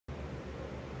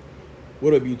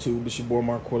What up, YouTube? It's your boy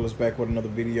Marquella's back with another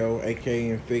video, aka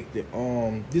Infected.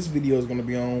 This video is gonna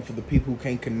be on for the people who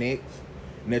can't connect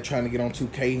and they're trying to get on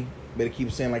 2K, but it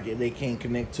keeps saying like they can't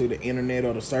connect to the internet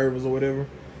or the servers or whatever.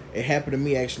 It happened to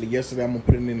me actually yesterday. I'm gonna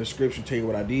put it in the description, tell you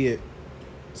what I did.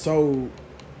 So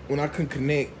when I couldn't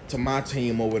connect to my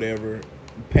team or whatever,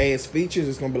 past features,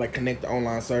 it's gonna be like connect to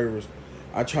online servers.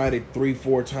 I tried it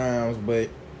 3-4 times, but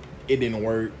it didn't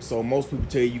work. So most people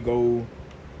tell you go,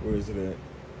 where is it at?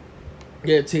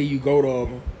 Yeah, till you go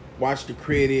to watch the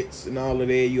credits and all of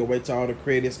that. You'll wait till all the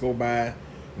credits go by, and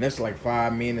that's like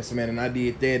 5 minutes, man. And I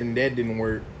did that, and that didn't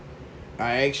work.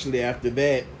 I actually, after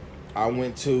that, I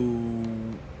went to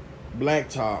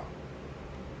Blacktop.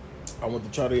 I went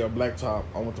to try to Blacktop.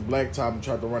 I went to Blacktop and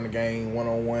tried to run the game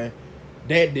one-on-one.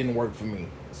 That didn't work for me.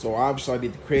 So obviously I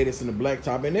did the credits in the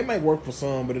Blacktop, and it might work for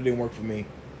some, but it didn't work for me.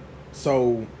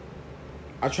 So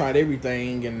I tried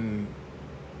everything, and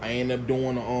I ended up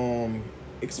doing an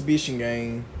exhibition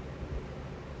game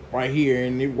right here,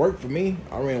 and it worked for me.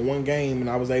 I ran one game, and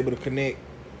I was able to connect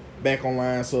back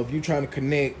online. So if you're trying to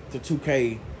connect to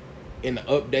 2K, and the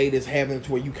update is happening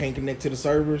to where you can't connect to the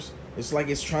servers, it's like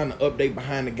it's trying to update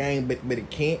behind the game, but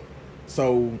it can't.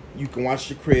 So you can watch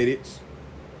the credits.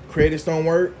 Credits don't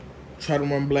work, try to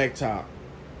run Blacktop.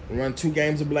 Run 2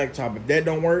 games of Blacktop. If that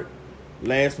don't work,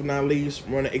 last but not least,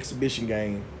 run an exhibition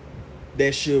game.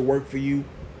 That should work for you.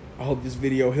 I hope this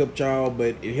video helped y'all,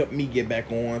 but it helped me get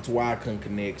back on to why I couldn't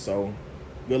connect. So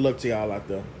good luck to y'all out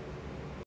there.